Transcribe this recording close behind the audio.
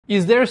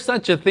Is there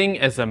such a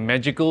thing as a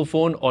magical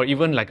phone or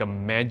even like a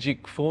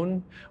magic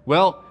phone?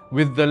 Well,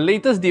 with the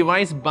latest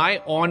device by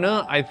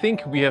HONOR, I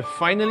think we have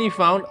finally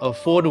found a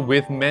phone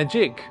with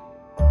magic.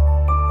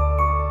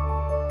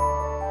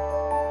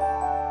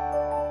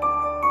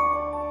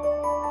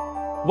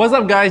 What's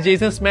up guys,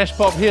 Jason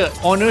Smashpop here.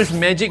 HONOR's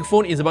Magic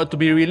phone is about to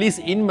be released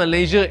in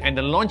Malaysia and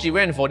the launch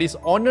event for this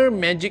HONOR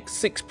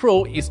Magic6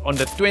 Pro is on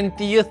the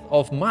 20th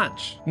of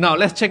March. Now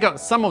let's check out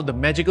some of the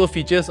magical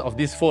features of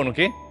this phone,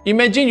 okay?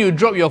 Imagine you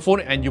drop your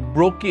phone and you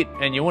broke it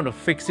and you want to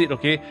fix it,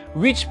 okay?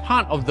 Which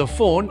part of the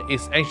phone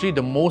is actually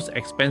the most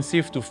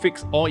expensive to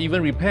fix or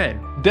even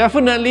repair?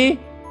 Definitely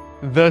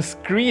the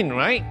screen,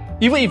 right?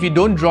 Even if you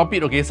don't drop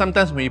it, okay,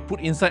 sometimes when you put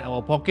inside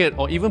our pocket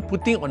or even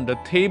putting on the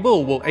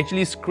table will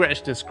actually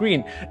scratch the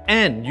screen.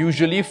 And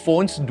usually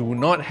phones do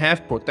not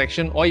have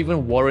protection or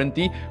even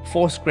warranty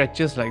for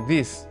scratches like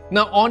this.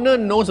 Now HONOR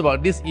knows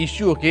about this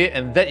issue, okay,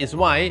 and that is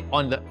why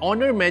on the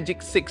HONOR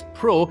Magic6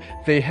 Pro,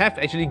 they have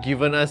actually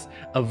given us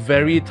a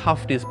very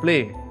tough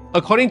display.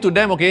 According to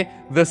them, okay,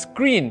 the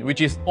screen, which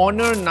is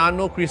HONOR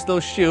Nano Crystal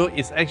Shield,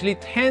 is actually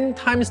 10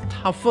 times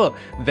tougher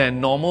than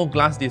normal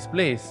glass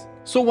displays.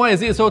 So why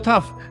is it so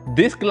tough?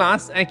 This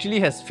glass actually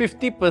has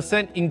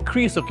 50%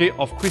 increase, okay,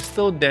 of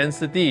crystal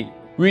density,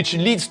 which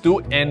leads to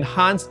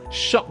enhanced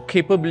shock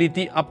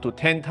capability up to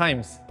 10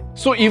 times.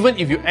 So even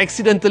if you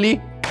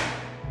accidentally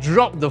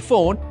drop the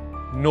phone,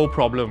 no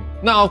problem.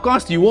 Now of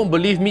course, you won't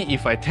believe me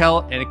if I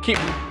tell and keep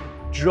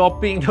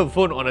dropping the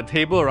phone on the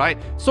table, right?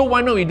 So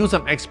why not we do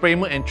some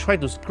experiment and try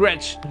to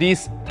scratch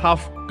this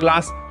tough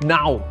glass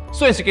now?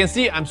 So as you can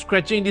see, I'm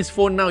scratching this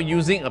phone now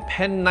using a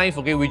pen knife,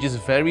 okay, which is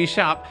very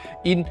sharp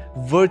in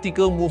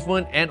vertical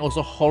movement and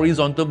also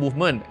horizontal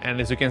movement. And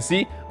as you can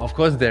see, of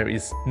course, there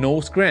is no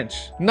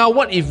scratch. Now,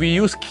 what if we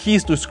use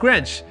keys to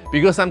scratch?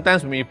 Because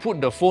sometimes when we put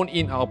the phone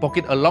in our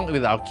pocket along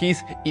with our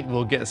keys, it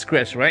will get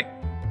scratched, right?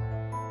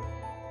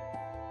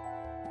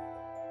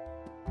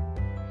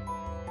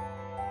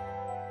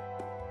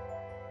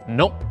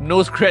 Nope,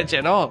 no scratch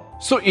at all.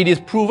 So it is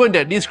proven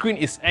that this screen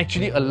is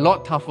actually a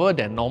lot tougher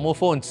than normal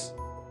phones.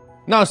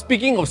 Now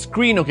speaking of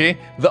screen, okay,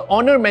 the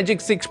HONOR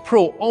Magic6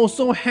 Pro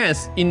also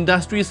has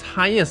industry's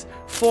highest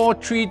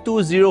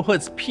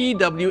 4320Hz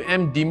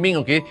PWM dimming,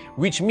 okay,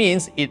 which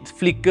means it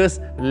flickers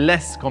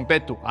less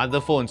compared to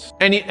other phones.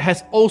 And it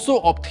has also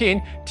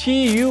obtained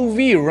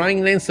TUV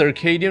Rhineland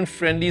Circadian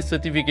Friendly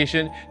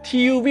certification,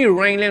 TUV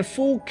Rhineland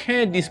Full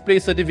Care Display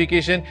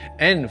certification,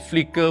 and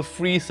Flicker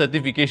Free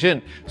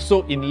certification.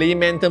 So in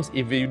layman terms,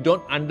 if you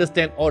don't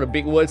understand all the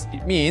big words,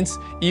 it means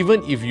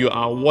even if you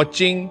are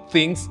watching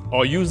things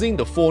or using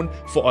the phone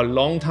for a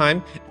long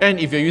time, and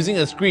if you're using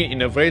a screen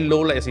in a very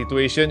low light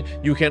situation,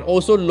 you can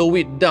also lower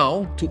it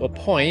down to a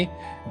point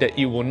that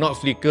it will not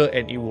flicker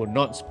and it will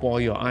not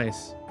spoil your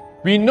eyes.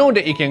 We know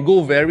that it can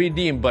go very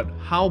dim, but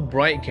how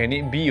bright can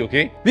it be,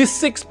 okay? This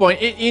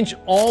 6.8-inch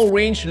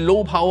all-range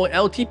low-power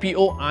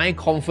LTPO eye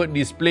comfort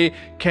display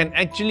can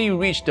actually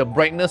reach the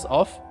brightness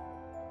of,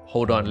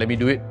 hold on, let me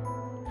do it,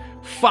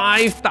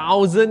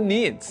 5000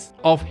 nits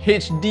of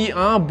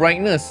HDR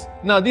brightness.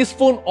 Now this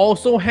phone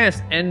also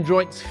has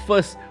Android's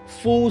first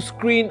full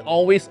screen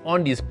always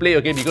on display,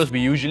 okay, because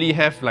we usually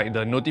have like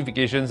the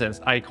notifications and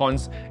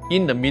icons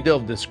in the middle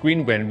of the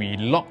screen when we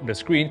lock the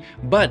screen,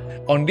 but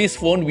on this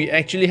phone we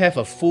actually have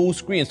a full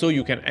screen, so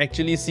you can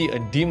actually see a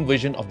dim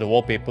version of the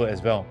wallpaper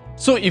as well.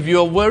 So if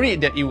you're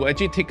worried that it will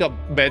actually take up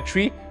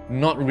battery,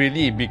 not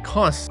really,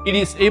 because it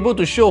is able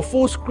to show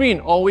full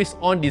screen always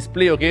on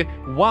display, okay,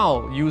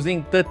 while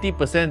using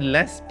 30%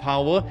 less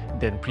power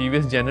than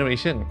previous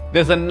generation.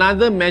 There's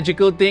another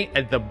magical thing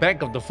at the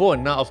back of the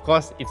phone. Now of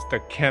course, it's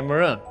the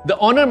camera. The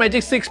HONOR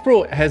Magic6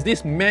 Pro has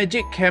this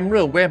magic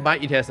camera whereby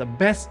it has a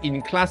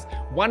best-in-class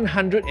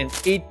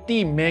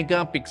 180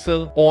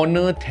 megapixel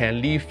HONOR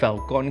tele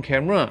Falcon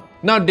camera.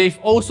 Now they've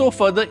also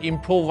further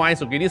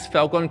improvised, okay, this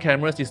Falcon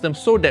camera system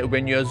so that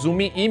when you're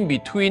zooming in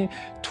between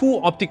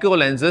two optical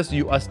lenses,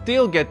 you are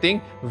still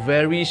getting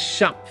very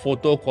sharp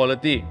photo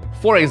quality.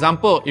 For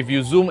example, if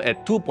you zoom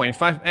at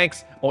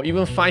 2.5x or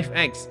even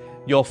 5x,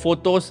 your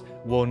photos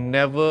will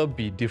never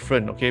be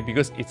different, okay,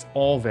 because it's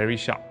all very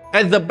sharp.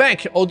 At the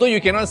back, although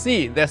you cannot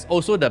see, there's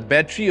also the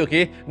battery,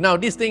 okay? Now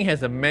this thing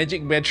has a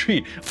magic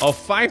battery of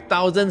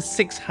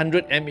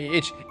 5600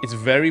 mAh. It's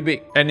very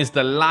big and it's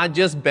the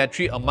largest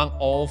battery among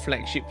all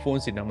flagship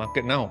phones in the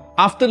market now.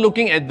 After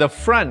looking at the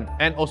front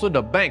and also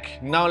the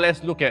back, now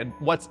let's look at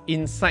what's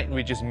inside,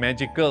 which is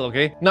magical,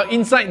 okay? Now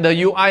inside the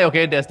UI,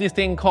 okay, there's this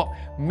thing called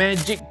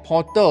Magic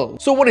Portal.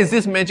 So what is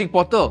this Magic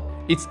Portal?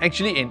 It's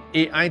actually an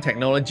AI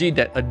technology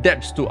that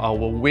adapts to our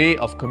way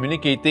of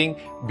communicating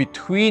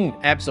between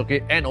apps,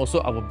 okay, and also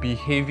our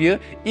behavior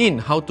in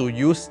how to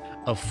use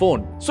a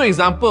phone. So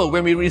example,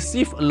 when we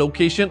receive a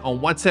location on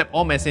WhatsApp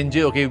or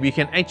Messenger, okay, we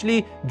can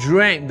actually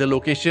drag the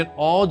location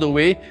all the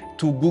way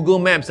to Google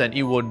Maps and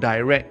it will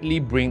directly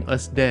bring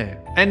us there.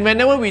 And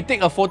whenever we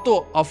take a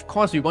photo, of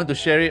course we want to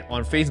share it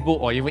on Facebook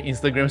or even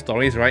Instagram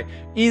stories, right?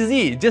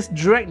 Easy, just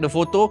drag the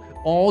photo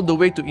all the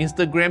way to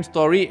Instagram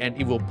story and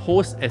it will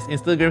post as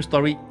Instagram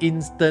story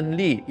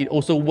instantly. It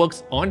also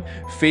works on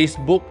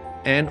Facebook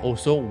and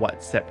also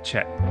WhatsApp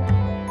chat.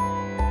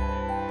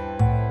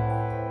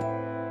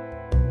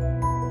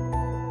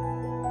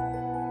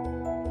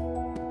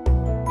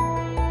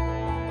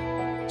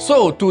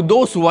 So, to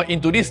those who are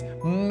into this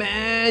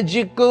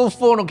magical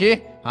phone,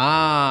 okay,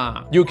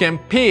 you can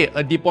pay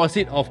a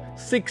deposit of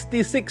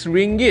 66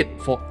 ringgit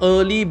for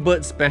early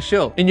bird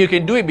special. And you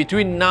can do it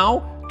between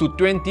now to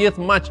 20th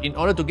March in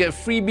order to get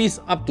freebies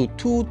up to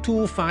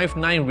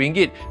 2259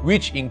 ringgit,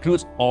 which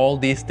includes all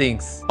these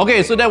things.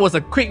 Okay, so that was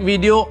a quick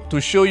video to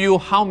show you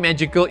how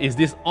magical is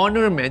this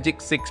HONOR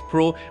Magic 6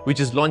 Pro, which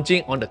is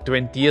launching on the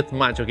 20th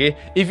March, okay?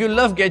 If you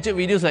love gadget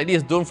videos like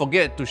this, don't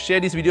forget to share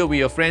this video with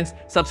your friends,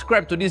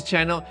 subscribe to this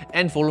channel,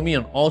 and follow me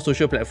on all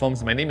social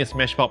platforms. My name is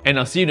Smashpop, and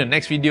I'll see you in the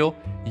next video.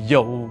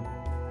 Yo!